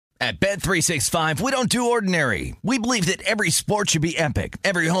At Bet365, we don't do ordinary. We believe that every sport should be epic.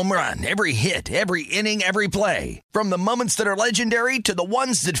 Every home run, every hit, every inning, every play. From the moments that are legendary to the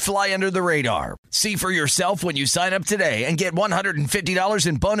ones that fly under the radar. See for yourself when you sign up today and get $150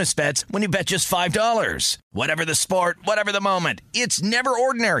 in bonus bets when you bet just $5. Whatever the sport, whatever the moment, it's never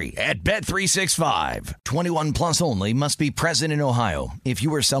ordinary at Bet365. 21 plus only. Must be present in Ohio. If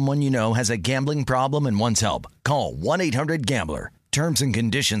you or someone you know has a gambling problem and wants help, call 1-800-GAMBLER. Terms and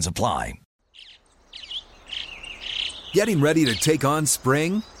conditions apply. Getting ready to take on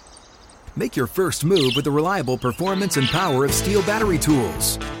spring? Make your first move with the reliable performance and power of Steel battery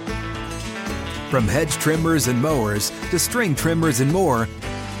tools. From hedge trimmers and mowers to string trimmers and more,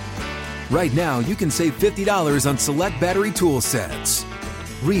 right now you can save $50 on select battery tool sets.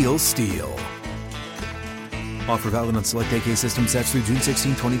 Real Steel. Offer valid on select AK system sets through June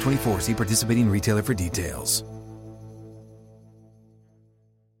 16, 2024. See participating retailer for details.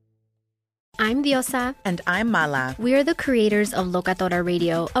 I'm Diosa. And I'm Mala. We are the creators of Locatora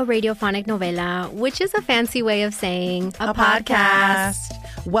Radio, a radiophonic novela, which is a fancy way of saying a podcast.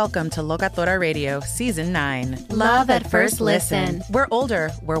 Welcome to Locatora Radio, Season 9. Love at first listen. We're older,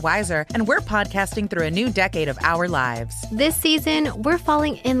 we're wiser, and we're podcasting through a new decade of our lives. This season, we're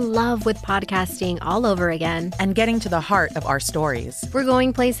falling in love with podcasting all over again. And getting to the heart of our stories. We're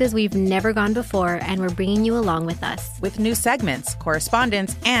going places we've never gone before, and we're bringing you along with us. With new segments,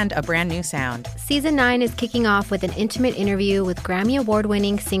 correspondence, and a brand new sound. Season 9 is kicking off with an intimate interview with Grammy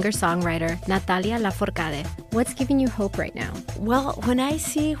Award-winning singer-songwriter Natalia Lafourcade. What's giving you hope right now? Well, when I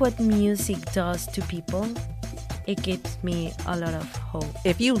see what music does to people, it gives me a lot of hope.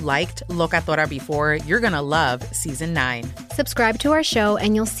 If you liked Locatora before, you're going to love Season 9. Subscribe to our show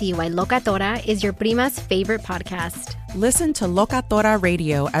and you'll see why Locatora is your prima's favorite podcast. Listen to Locatora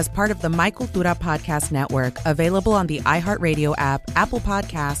Radio as part of the My Cultura Podcast Network, available on the iHeartRadio app, Apple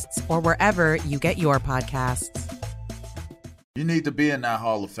Podcasts, or wherever you get your podcasts. You need to be in that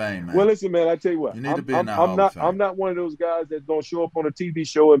Hall of Fame, man. Well, listen, man, I tell you what. You need to be in that Hall of Fame. I'm not one of those guys that's going to show up on a TV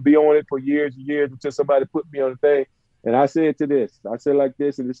show and be on it for years and years until somebody put me on the thing. And I say it to this. I say it like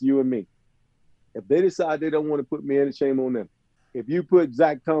this, and it's you and me. If they decide they don't want to put me in, it's shame on them. If you put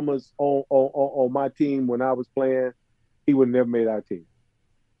Zach Thomas on my team when I was playing, he would have never made our team.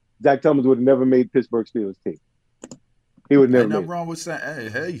 Zach Thomas would have never made Pittsburgh Steelers team. He would never. Ain't nothing wrong with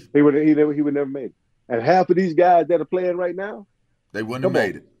saying, hey. He would never made it. And half of these guys that are playing right now, they wouldn't have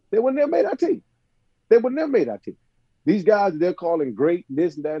made it. They would never made our team. They would never made our team. These guys they're calling great,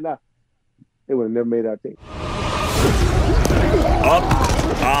 this and that and that. They would have never made our team. Up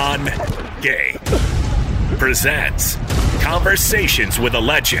on Game presents Conversations with a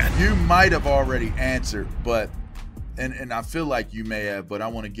Legend. You might have already answered, but and I feel like you may have, but I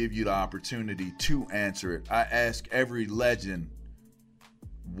want to give you the opportunity to answer it. I ask every legend,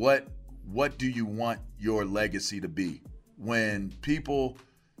 what do you want your legacy to be? When people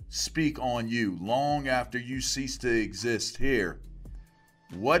speak on you long after you cease to exist here,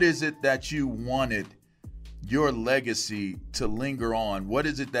 what is it that you wanted your legacy to linger on? What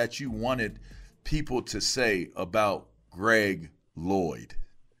is it that you wanted people to say about Greg Lloyd?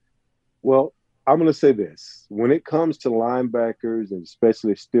 Well, I'm going to say this. When it comes to linebackers, and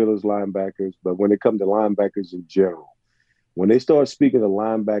especially Steelers linebackers, but when it comes to linebackers in general, when they start speaking of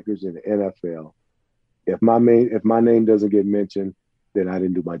linebackers in the NFL, if my name doesn't get mentioned, then I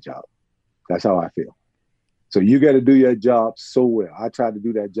didn't do my job. That's how I feel. So you got to do your job so well. I tried to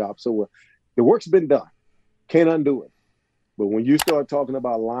do that job so well. The work's been done. Can't undo it. But when you start talking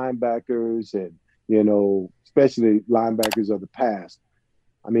about linebackers and, especially linebackers of the past,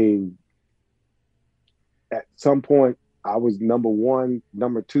 I mean, at some point I was number 1,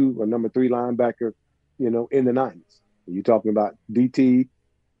 number 2, or number 3 linebacker, in the 90s. You're talking about DT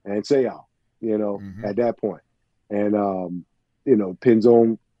and Sayal, at that point. And, depends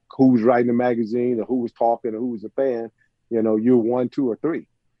on who's writing the magazine or who was talking or who was a fan, you're 1, 2, or 3.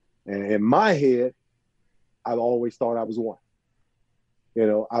 And in my head, I've always thought I was 1.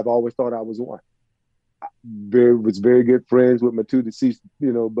 I've always thought I was 1. Was very good friends with my 2 deceased,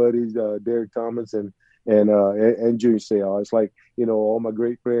 buddies, Derek Thomas and Junior Sayal. It's like, all my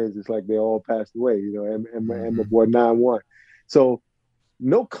great friends, it's like they all passed away, and my boy 9-1. So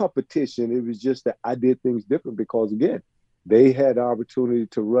no competition. It was just that I did things different because, again, they had the opportunity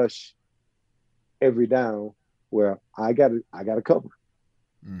to rush every down where I got to cover.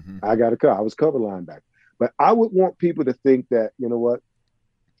 Mm-hmm. I got to cover. I was cover linebacker. But I would want people to think that,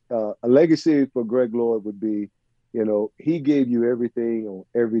 a legacy for Greg Lloyd would be, he gave you everything on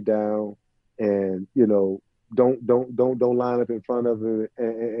every down, and don't line up in front of him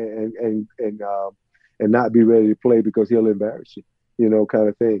and not be ready to play because he'll embarrass you. kind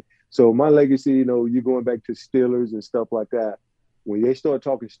of thing. So my legacy, you going back to Steelers and stuff like that. When they start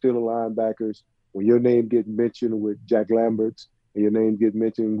talking Steeler linebackers, when your name gets mentioned with Jack Lambert's and your name gets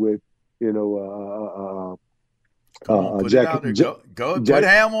mentioned with, Put Jack, it out there. Jack, Go Jack, Put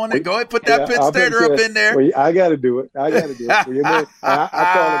Ham on it. Go ahead, put that Pitt Stater up in there. Well, I got to do it. When your name, I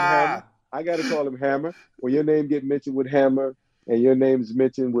call him Hammer. I got to call him Hammer. When your name get mentioned with Hammer, and your name's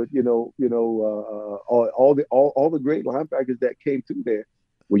mentioned with all the great linebackers that came through there.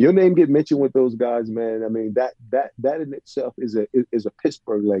 When your name get mentioned with those guys, man, I mean that in itself is a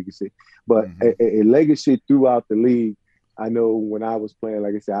Pittsburgh legacy, but a legacy throughout the league. I know when I was playing,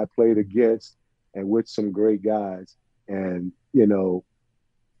 like I said, I played against and with some great guys, and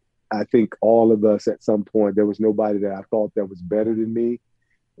I think all of us at some point, there was nobody that I thought that was better than me,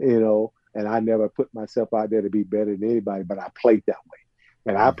 and I never put myself out there to be better than anybody, but I played that way.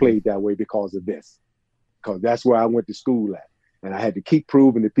 And I played that way because of this, because that's where I went to school at. And I had to keep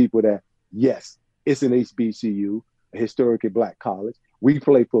proving to people that, yes, it's an HBCU, a historically Black college. We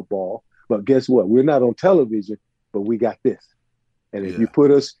play football, but guess what? We're not on television, but we got this. And if you put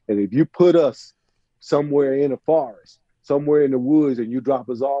us somewhere in a forest, somewhere in the woods, and you drop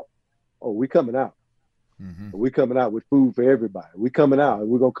us off, oh, we coming out. We're coming out with food for everybody. We're coming out, and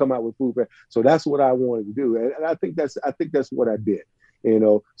we're gonna come out with food. So that's what I wanted to do, and I think that's what I did.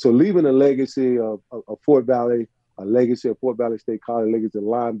 So leaving a legacy of Fort Valley, a legacy of Fort Valley State College, legacy of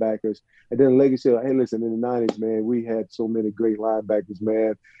linebackers, and then a legacy of, hey, listen, in the 90s, man, we had so many great linebackers,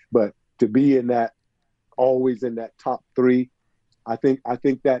 man. But to be always in that top three, I think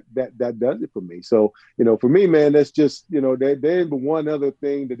that does it for me. So, for me, man, that's just, there ain't but one other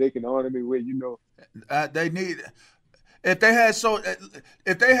thing that they can honor me with, They need, if they have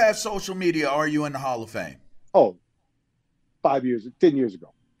social media, are you in the Hall of Fame? Oh, 10 years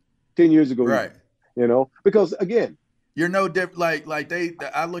ago. 10 years ago. Right. Because again, you're no different.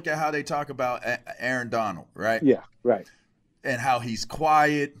 I look at how they talk about Aaron Donald, right? Yeah. Right. And how he's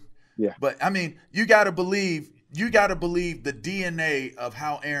quiet. Yeah. But I mean, you got to believe the DNA of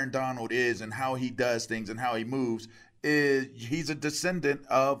how Aaron Donald is and how he does things and how he moves is he's a descendant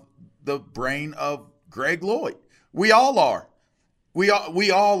of the brain of Greg Lloyd. We all are. We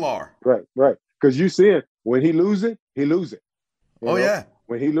all are. Right. Because you see it, when he lose it, he lose it. Yeah.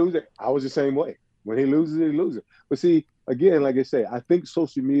 When he lose it, I was the same way. When he loses it, he loses it. But see, again, like I say, I think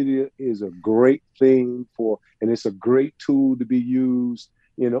social media is a great thing and it's a great tool to be used,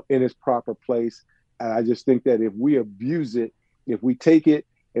 in its proper place. And I just think that if we abuse it, if we take it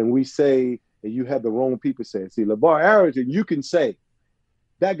and we say, and you have the wrong people say it. See, LeVar Arrington, you can say,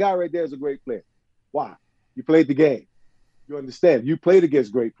 that guy right there is a great player. Why? You played the game. You understand. You played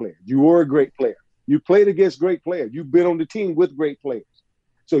against great players. You were a great player. You played against great players. You've been on the team with great players.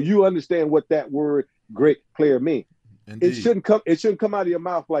 So you understand what that word great player means. Indeed. It shouldn't come out of your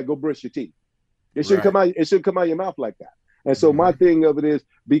mouth like go brush your teeth. It shouldn't come out of your mouth like that. And so my thing of it is,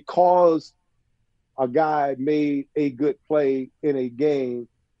 because a guy made a good play in a game,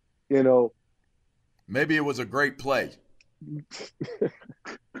 maybe it was a great play.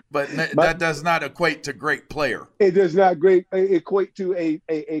 But that does not equate to great player. It does not equate to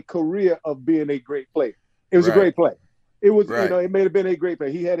a career of being a great player. It was a great play. It was, it may have been a great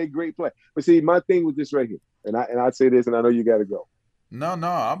play. He had a great play. But see, my thing was this right here, and I say this, and I know you got to go. No,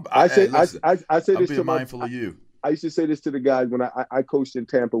 I say this to mindful of you. I used to say this to the guys when I coached in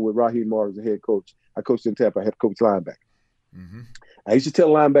Tampa with Raheem Morris as a head coach. I coached in Tampa. I had coached linebacker. I used to tell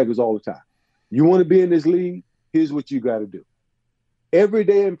linebackers all the time, you want to be in this league? Here's what you got to do. Every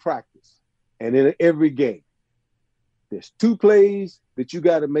day in practice and in every game, there's 2 plays that you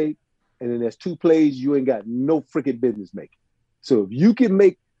got to make, and then there's 2 plays you ain't got no freaking business making. So if you can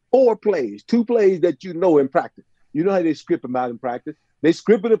make 4 plays, 2 plays that in practice, you know how they script them out in practice. They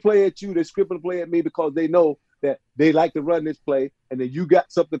scripted a play at you, they scripted a play at me because they know that they like to run this play, and then you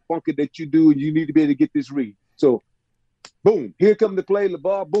got something funky that you do, and you need to be able to get this read. So, boom, here come the play,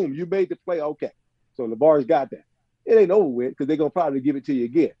 LeVar, boom, you made the play, okay. So LeVar's got that. It ain't over with because they're going to probably give it to you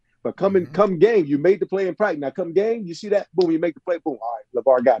again. But come game, you made the play in practice. Now come game, you see that, boom, you make the play, boom, all right,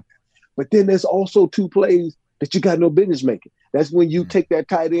 LeVar got that. But then there's also 2 plays that you got no business making. That's when you take that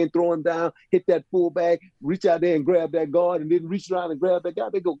tight end, throw him down, hit that fullback, reach out there and grab that guard, and then reach around and grab that guy.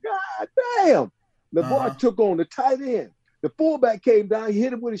 They go, God damn. LeVar took on the tight end. The fullback came down, he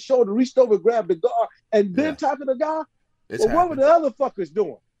hit him with his shoulder, reached over, grabbed the guard, and then tackled the guy. What were the other fuckers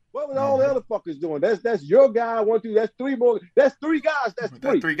doing? What were all the other fuckers doing? That's your guy, 1, 2, that's 3 more. That's 3 guys. That's 3.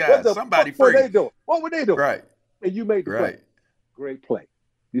 That's 3 guys. Somebody free. What were they doing? What were they doing? Right. And you made the play. Great play.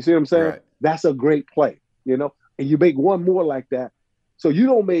 You see what I'm saying? Right. That's a great play, And you make one more like that. So you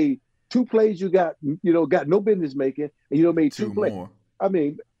don't make 2 plays you got no business making, and you made 2 plays. More. I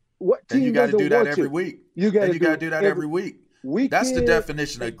mean, what team and you got to do that every to? week. You got to do that every week. That's the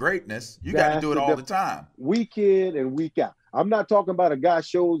definition of greatness. You got to do it all the time. Week in and week out. I'm not talking about a guy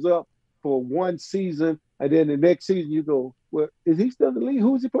shows up for one season and then the next season you go, well, is he still in the league?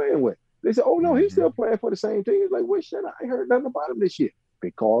 Who's he playing with? They say, oh, no, he's still playing for the same team. He's like, well, shit, I ain't heard nothing about him this year.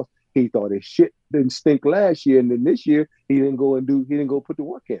 Because he thought his shit didn't stink last year, and then this year he didn't go put the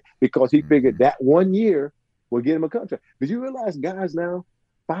work in because he figured that 1 year will get him a contract. Did you realize guys now,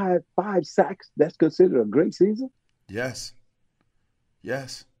 five sacks, that's considered a great season? Yes.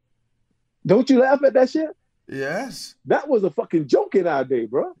 Don't you laugh at that shit? Yes. That was a fucking joke in our day,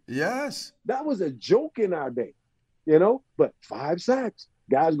 bro. Yes. That was a joke in our day, but 5 sacks.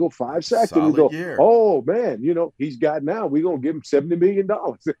 Guys go 5 sacks Solid and we go, year. oh, man, he's got now. We're going to give him $70 million.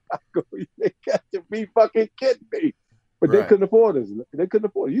 I go, they got to be fucking kidding me. But They couldn't afford us. They couldn't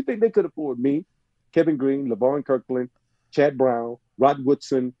afford it. You think they could afford me, Kevin Green, LeVon Kirkland, Chad Brown, Rod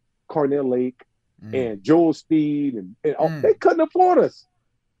Woodson, Cornell Lake, and Joel Steed, and all, they couldn't afford us.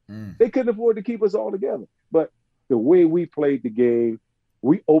 They couldn't afford to keep us all together. But the way we played the game,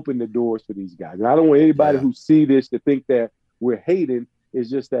 we opened the doors for these guys. And I don't want anybody who see this to think that we're hating. It's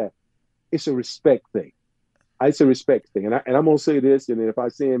just that it's a respect thing. It's a respect thing. And I'm going to say this, and then if I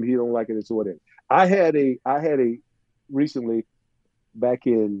see him, he don't like it, it's whatever. I had a recently, back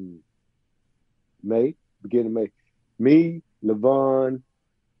in beginning of May, me, LeVon,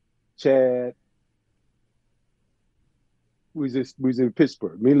 Chad, we was in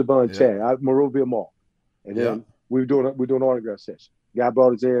Pittsburgh. Me, LeVon, Chad, at Monrovia Mall. And then we were doing an autograph session. Guy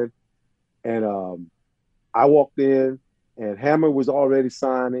brought us in, and I walked in, and Hammer was already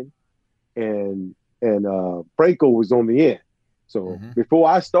signing, and Franco was on the end. So before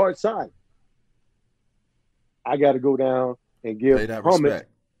I start signing, I got to go down and give homage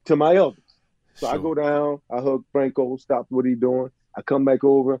to my elders. So I go down, I hug Franco, stop what he's doing. I come back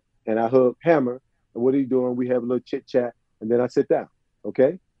over, and I hug Hammer, and what he's doing, we have a little chit-chat, and then I sit down,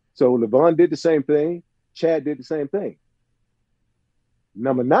 okay? So LeVon did the same thing. Chad did the same thing.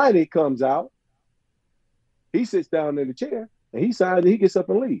 Number 90 comes out. He sits down in the chair, and he signs, and he gets up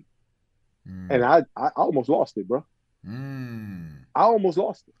and leaves. And I almost lost it, bro. I almost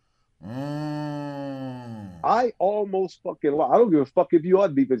lost it. I almost fucking lost. I don't give a fuck if you are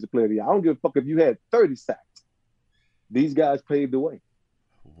the defensive player of the year. I don't give a fuck if you had 30 sacks. These guys paved the way.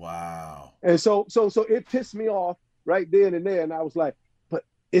 Wow. And so it pissed me off right then and there, and I was like, but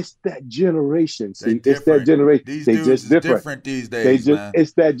it's that generation. See, it's that generation. These they dudes just is different these days, man.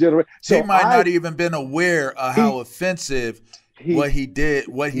 It's that generation. So he might not even been aware of how offensive what he did,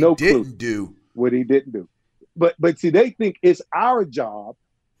 what he didn't do. What he didn't do. But see, they think it's our job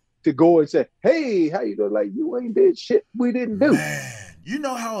to go and say, hey, how you doing? Like, you ain't did shit we didn't do. Man, you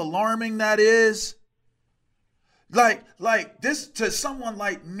know how alarming that is? Like this, to someone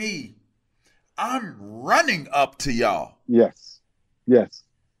like me, I'm running up to y'all. Yes.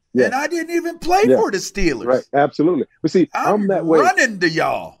 And I didn't even play for the Steelers. Right, absolutely. But see, I'm that way. Running to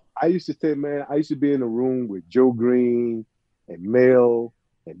y'all. I used to say, man, I used to be in a room with Joe Green and Mel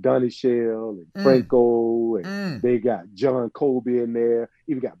and Donnie Shell and Franco, and they got John Colby in there,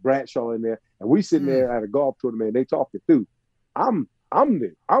 even got Bradshaw in there, and we sitting there at a golf tournament, and they talking through. I'm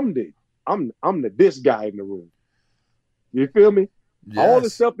the this guy in the room. You feel me? Yes. All the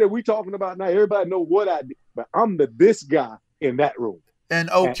stuff that we talking about now, everybody know what I did, but I'm this guy in that room. And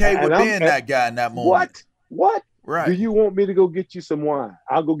with being that guy in that moment. What? Right. Do you want me to go get you some wine?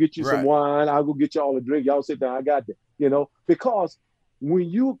 I'll go get you some wine. I'll go get y'all a drink. Y'all sit down. I got that. Because when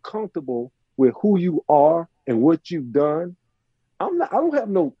you're comfortable with who you are and what you've done, I got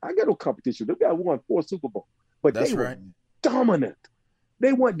no competition. They got won 4 Super Bowls, but they were dominant.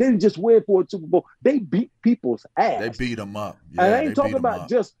 They didn't just win 4 Super Bowl. They beat people's ass. They beat them up. Yeah, and I ain't talking about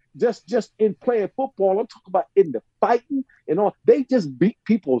just in playing football. I'm talking about in the fighting and all. They just beat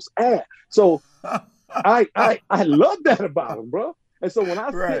people's ass. So I love that about them, bro. And so when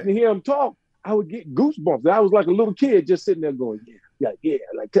I sit and hear them talk, I would get goosebumps. And I was like a little kid just sitting there going, yeah,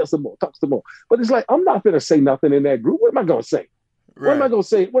 like tell some more, talk some more. But it's like, I'm not going to say nothing in that group. What am I going to say? Right. What am I going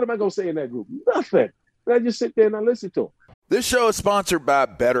to say in that group? Nothing. And I just sit there and I listen to them. This show is sponsored by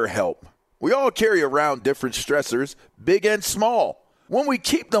BetterHelp. We all carry around different stressors, big and small. When we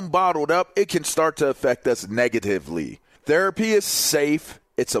keep them bottled up, it can start to affect us negatively. Therapy is safe.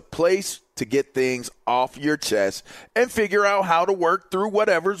 It's a place to get things off your chest and figure out how to work through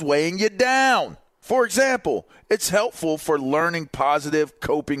whatever's weighing you down. For example, it's helpful for learning positive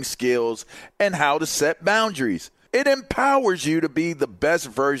coping skills and how to set boundaries. It empowers you to be the best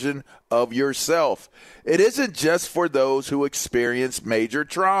version of yourself. It isn't just for those who experience major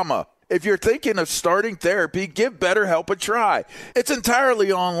trauma. If you're thinking of starting therapy, give BetterHelp a try. It's entirely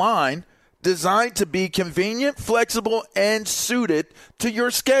online, designed to be convenient, flexible, and suited to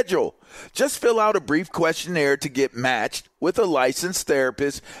your schedule. Just fill out a brief questionnaire to get matched with a licensed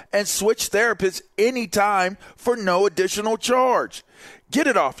therapist and switch therapists anytime for no additional charge. Get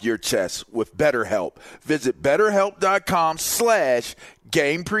it off your chest with BetterHelp. Visit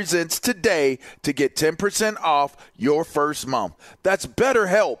BetterHelp.com/GamePresents today to get 10% off your first month. That's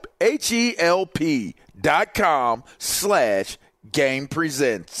BetterHelp,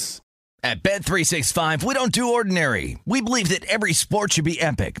 HELP.com/GamePresents. At Bet365, we don't do ordinary. We believe that every sport should be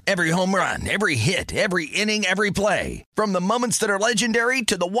epic. Every home run, every hit, every inning, every play. From the moments that are legendary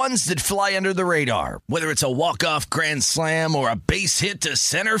to the ones that fly under the radar. Whether it's a walk-off grand slam or a base hit to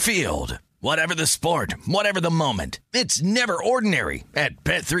center field. Whatever the sport, whatever the moment. It's never ordinary at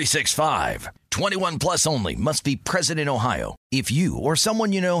Bet365. 21 plus only. Must be present in Ohio. If you or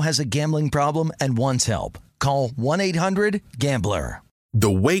someone you know has a gambling problem and wants help, call 1-800-GAMBLER. The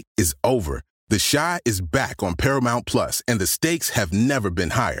wait is over. The Chi is back on Paramount Plus, and the stakes have never been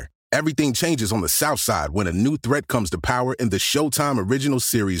higher. Everything changes on the South Side when a new threat comes to power in the Showtime original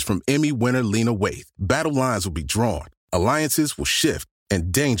series from Emmy winner Lena Waithe. Battle lines will be drawn, alliances will shift,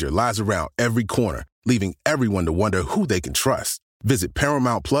 and danger lies around every corner, leaving everyone to wonder who they can trust. Visit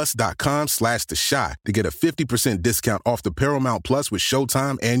ParamountPlus.com/The Chi to get a 50% discount off the Paramount Plus with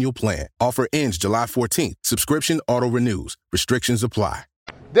Showtime annual plan. Offer ends July 14th. Subscription auto-renews. Restrictions apply.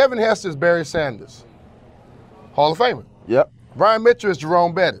 Devin Hester is Barry Sanders. Hall of Famer. Yep. Brian Mitchell is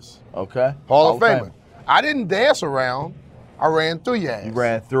Jerome Bettis. Okay. Hall of Famer. I didn't dance around. I ran through your ass. You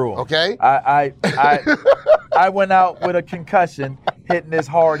ran through him. Okay. I went out with a concussion, hitting this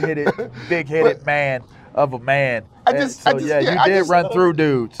hard-hitted, big-headed man of a man. You did run through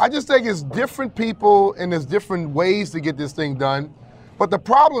dudes. I just think it's different people and there's different ways to get this thing done. But the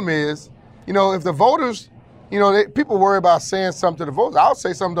problem is, if the voters, people worry about saying something to the voters. I'll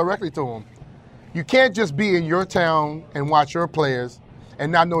say something directly to them. You can't just be in your town and watch your players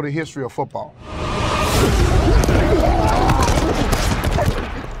and not know the history of football.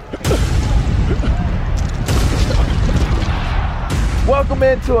 Welcome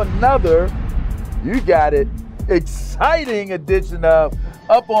into another, you got it, exciting edition of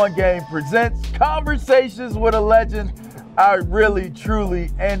Up On Game Presents Conversations with a Legend. I really,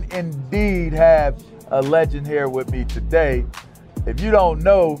 truly, and indeed have a legend here with me today. If you don't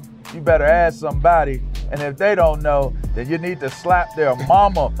know, you better ask somebody. And if they don't know, then you need to slap their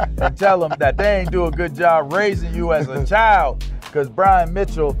mama and tell them that they ain't do a good job raising you as a child. Because Brian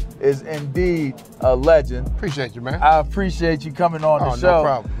Mitchell is indeed a legend. Appreciate you, man. I appreciate you coming on the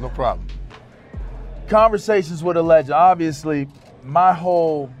show. No problem. Conversations with a Legend. Obviously, my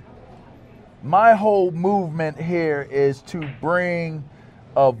whole movement here is to bring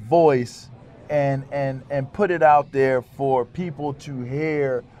a voice and put it out there for people to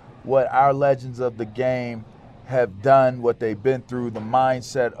hear what our legends of the game have done, what they've been through, the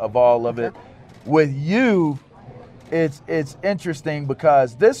mindset of all of it. With you, it's interesting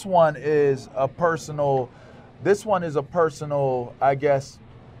because this one is a personal, I guess,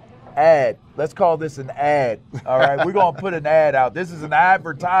 ad. Let's call this an ad. All right, we're going to put an ad out. This is an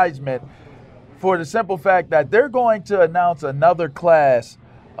advertisement for the simple fact that they're going to announce another class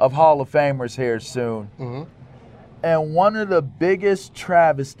of Hall of Famers here soon. Mm-hmm. And one of the biggest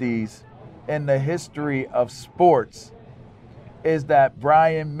travesties in the history of sports is that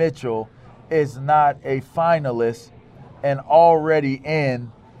Brian Mitchell is not a finalist and already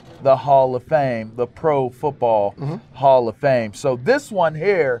in the Hall of Fame, the Pro Football Hall of Fame. So this one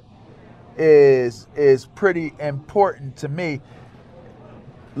here is pretty important to me.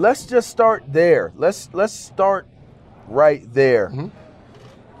 Let's just start there. Let's start right there. Mm-hmm.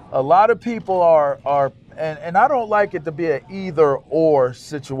 A lot of people are and I don't like it to be an either or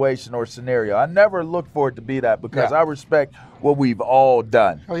situation or scenario. I never look for it to be that because I respect what we've all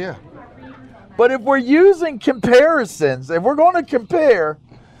done. Oh yeah. But if we're using comparisons, if we're going to compare,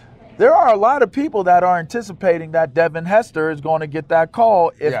 there are a lot of people that are anticipating that Devin Hester is going to get that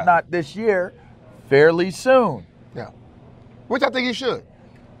call, if not this year, fairly soon. Yeah. Which I think he should.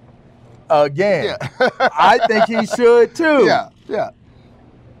 Again, I think he should too. Yeah.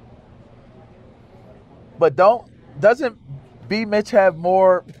 But doesn't B. Mitch have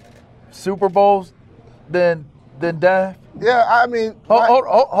more Super Bowls than Dev? Yeah, I mean. Hold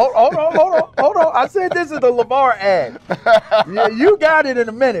on. I said this is the LeVar ad. Yeah, you got it in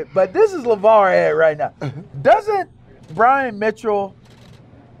a minute, but this is LeVar ad right now. Doesn't Brian Mitchell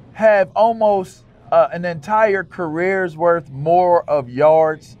have almost an entire career's worth more of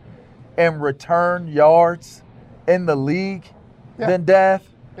yards and return yards in the league than Dev?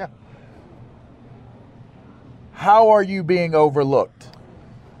 Yeah. How are you being overlooked?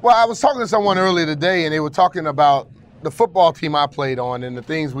 Well, I was talking to someone earlier today, and they were talking about the football team I played on and the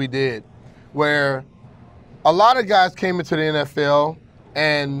things we did, where a lot of guys came into the NFL,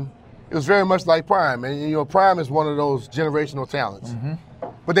 and it was very much like Prime. And, you know, Prime is one of those generational talents.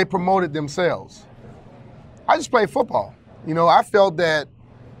 But they promoted themselves. I just played football. You know, I felt that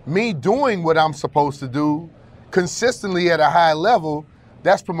me doing what I'm supposed to do consistently at a high level,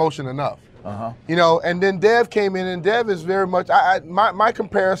 that's promotion enough. You know, and then Dev came in, and Dev is very much, my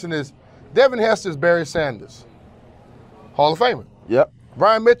comparison is Devin Hester is Barry Sanders, Hall of Famer. Yep.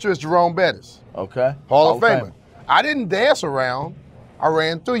 Brian Mitchell is Jerome Bettis. Okay. Hall of Famer. I didn't dance around. I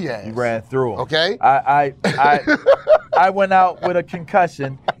ran through your ass. You ran through him. Okay. I went out with a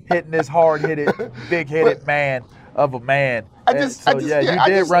concussion, hitting this hard-hitted, big-headed man of a man. You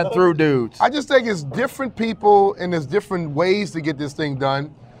did run through dudes. I just think it's different people and there's different ways to get this thing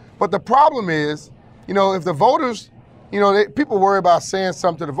done. But the problem is, you know, if the voters, you know, people worry about saying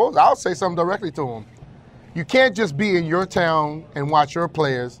something to the voters. I'll say something directly to them. You can't just be in your town and watch your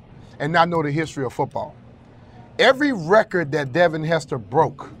players and not know the history of football. Every record that Devin Hester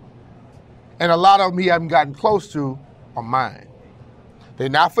broke, and a lot of them he hasn't gotten close to, are mine. They're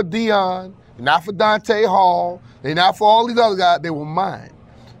not for Dion, they're not for Dante Hall, they're not for all these other guys, they were mine.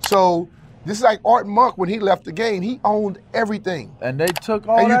 So this is like Art Monk when he left the game, he owned everything. And they took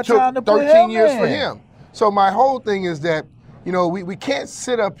all that time to put 13 years for him. him. So my whole thing is that, you know, we can't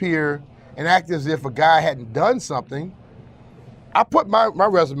sit up here and act as if a guy hadn't done something. I put my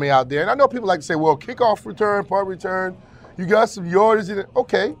resume out there, and I know people like to say, well, kickoff return, punt return, you got some yardage in it.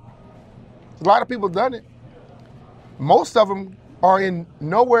 Okay. A lot of people have done it. Most of them are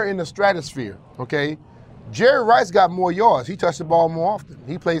nowhere in the stratosphere, okay? Jerry Rice got more yards. He touched the ball more often.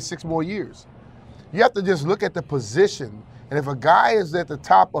 He played 6 more years. You have to just look at the position, and if a guy is at the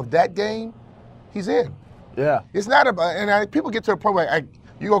top of that game, he's in. Yeah. It's not about, and people get to a point where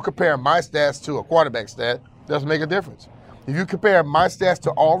you go compare my stats to a quarterback stat, doesn't make a difference. If you compare my stats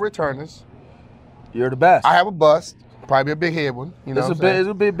to all returners, you're the best. I have a bust, probably a big head one. You know, it's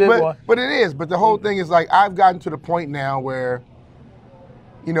a big one. But it is. But the whole thing is like I've gotten to the point now where,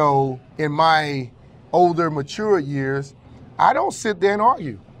 you know, in my older, mature years, I don't sit there and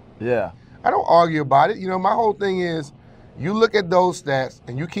argue. Yeah. I don't argue about it. You know, my whole thing is, you look at those stats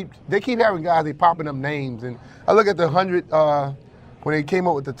and they keep having guys, they popping up names. And I look at the 100 when they came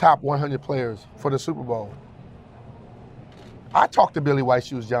up with the top 100 players for the Super Bowl. I talked to Billy White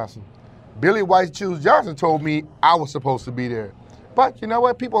Shoes Johnson. Billy White Shoes Johnson told me I was supposed to be there. But you know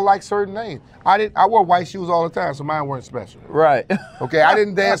what? People like certain names. I wore white shoes all the time, so mine weren't special. Right. Okay, I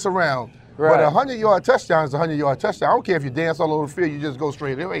didn't dance around. Right. But a 100-yard touchdown is a 100-yard touchdown. I don't care if you dance all over the field, you just go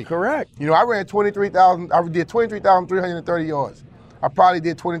straight away. Correct. You know, I did 23,330 yards. I probably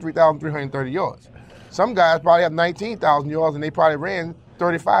did 23,330 yards. Some guys probably have 19,000 yards, and they probably ran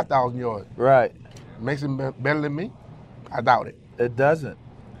 35,000 yards. Right. Makes them better than me? I doubt it. It doesn't.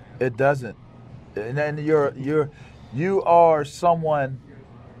 It doesn't. And then you are someone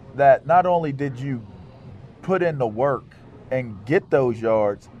that not only did you put in the work and get those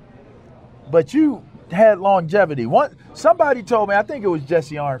yards, but you had longevity. Somebody told me, I think it was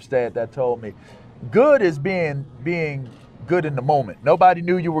Jesse Armstead that told me, good is being good in the moment. Nobody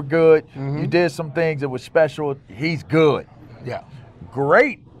knew you were good. Mm-hmm. You did some things that were special. He's good. Yeah.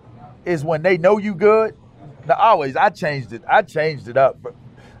 Great is when they know you good. Now, I changed it up.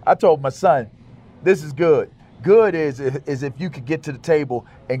 I told my son, this is good. Good is if you could get to the table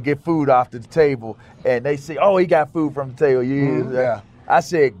and get food off the table, and they say, oh, he got food from the table. Yeah. I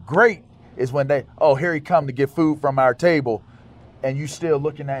said, great is when here he come to get food from our table, and you still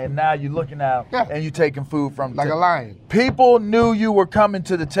looking at it, and now you're looking out, and you taking food from like a lion. People knew you were coming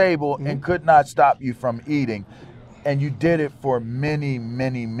to the table and could not stop you from eating. And you did it for many,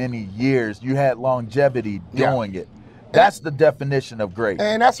 many, many years. You had longevity doing it. That's the definition of great.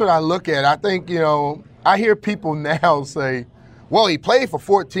 And that's what I look at. I think, you know, I hear people now say, well, he played for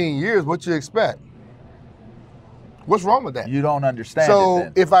 14 years. What you expect? What's wrong with that? You don't understand so it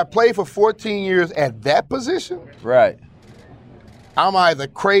then. If I play for 14 years at that position, right, I'm either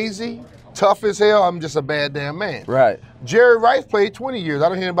crazy, tough as hell, I'm just a bad damn man. Right. Jerry Rice played 20 years. I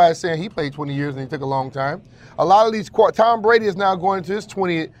don't hear anybody saying he played 20 years and he took a long time. A lot of these, Tom Brady is now going into his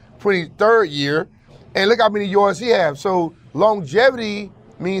 23rd year, and look how many yards he has. So longevity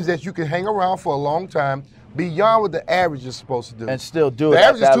means that you can hang around for a long time beyond what the average is supposed to do. And still do it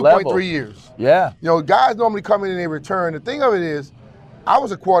at that level. The average is 2.3 years. years. Yeah. You know, guys normally come in and they return. The thing of it is, I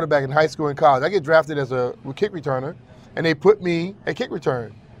was a quarterback in high school and college. I get drafted as a kick returner, and they put me at kick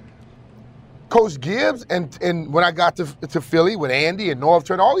return. Coach Gibbs and when I got to Philly with Andy and Norv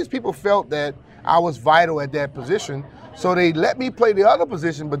Turner, all these people felt that I was vital at that position. So they let me play the other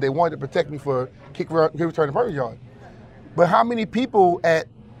position, but they wanted to protect me for kick return and perfect yard. But how many people at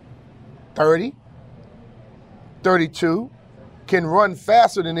 30, 32 can run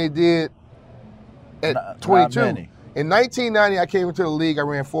faster than they did at 22? Not many. In 1990, I came into the league, I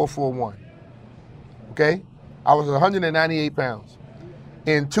ran 4.41. Okay? I was 198 pounds.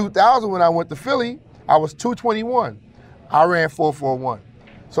 In 2000, when I went to Philly, I was 221. I ran 4.41.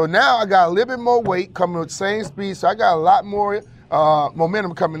 So now I got a little bit more weight coming with the same speed, so I got a lot more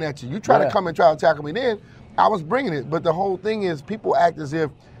momentum coming at you. You try to come and try to tackle me then, I was bringing it. But the whole thing is people act as if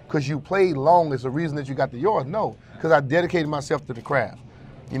because you played long is the reason that you got the yards. No, because I dedicated myself to the craft.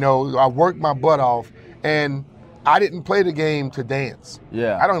 You know, I worked my butt off, and I didn't play the game to dance.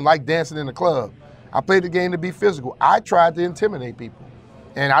 Yeah. I don't like dancing in the club. I played the game to be physical. I tried to intimidate people.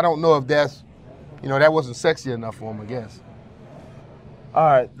 And I don't know if that's, you know, that wasn't sexy enough for them, I guess. All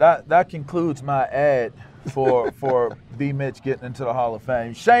right, that concludes my ad for B. Mitch getting into the Hall of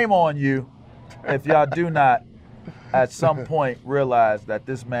Fame. Shame on you if y'all do not at some point realize that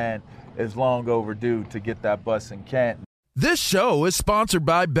this man is long overdue to get that bus in Canton. This show is sponsored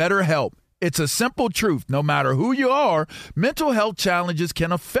by BetterHelp. It's a simple truth. No matter who you are, mental health challenges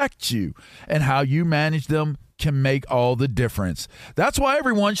can affect you, and how you manage them can make all the difference. That's why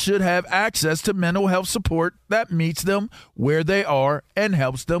everyone should have access to mental health support that meets them where they are and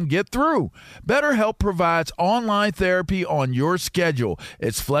helps them get through. BetterHelp provides online therapy on your schedule.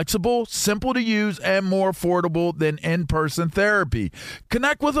 It's flexible, simple to use, and more affordable than in-person therapy.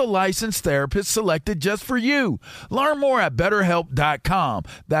 Connect with a licensed therapist selected just for you. Learn more at BetterHelp.com.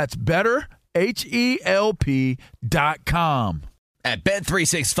 That's BetterHelp.com. At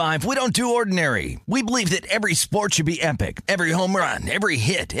Bet365, we don't do ordinary. We believe that every sport should be epic. Every home run, every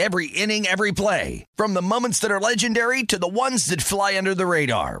hit, every inning, every play. From the moments that are legendary to the ones that fly under the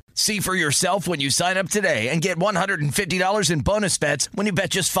radar. See for yourself when you sign up today and get $150 in bonus bets when you bet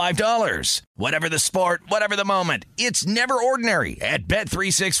just $5. Whatever the sport, whatever the moment, it's never ordinary at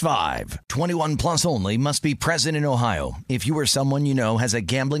Bet365. 21 plus only. Must be present in Ohio. If you or someone you know has a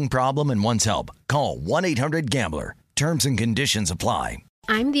gambling problem and wants help, call 1-800-GAMBLER. Terms and conditions apply.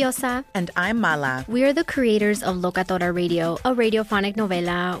 I'm Diosa. And I'm Mala. We are the creators of Locatora Radio, a radiophonic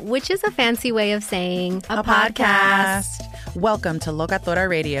novela, which is a fancy way of saying a podcast. Welcome to Locatora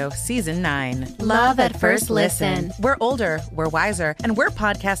Radio, Season 9. Love at first listen. We're older, we're wiser, and we're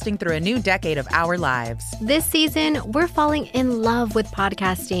podcasting through a new decade of our lives. This season, we're falling in love with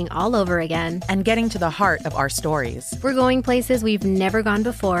podcasting all over again. And getting to the heart of our stories. We're going places we've never gone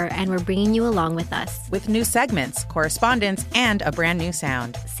before, and we're bringing you along with us. With new segments, correspondence, and a brand new sound.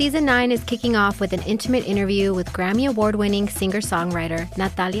 Season 9 is kicking off with an intimate interview with Grammy Award-winning singer-songwriter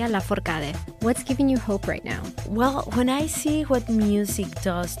Natalia Lafourcade. What's giving you hope right now? Well, when I see what music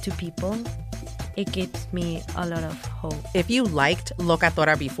does to people, it gives me a lot of hope. If you liked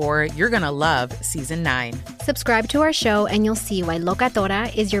Locatora before, you're going to love Season 9. Subscribe to our show and you'll see why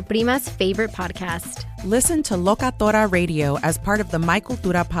Locatora is your prima's favorite podcast. Listen to Locatora Radio as part of the My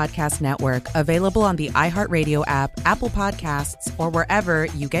Cultura Podcast Network, available on the iHeartRadio app, Apple Podcasts, or wherever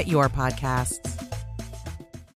you get your podcasts.